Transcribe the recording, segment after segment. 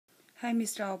Hi,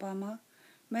 Mr. Obama.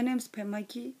 My name is Palma.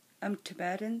 I'm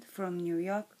Tibetan from New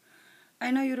York. I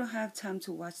know you don't have time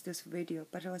to watch this video,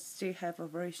 but I still have a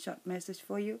very short message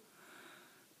for you.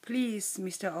 Please,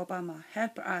 Mr. Obama,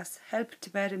 help us, help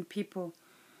Tibetan people.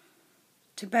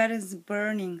 Tibetans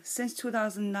burning since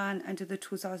 2009 until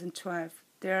 2012.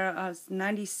 There are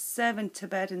 97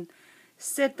 Tibetans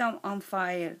set down on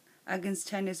fire against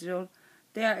Chinese rule.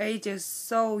 Their ages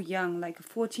so young, like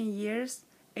 14 years,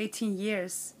 18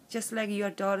 years, just like your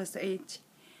daughter's age.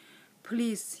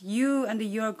 Please, you and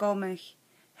your government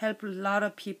help a lot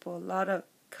of people, a lot of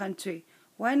country.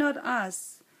 Why not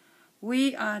us?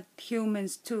 We are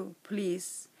humans too.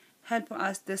 Please, help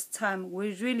us this time.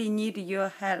 We really need your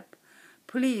help.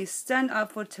 Please, stand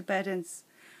up for Tibetans.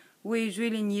 We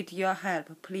really need your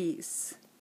help, please.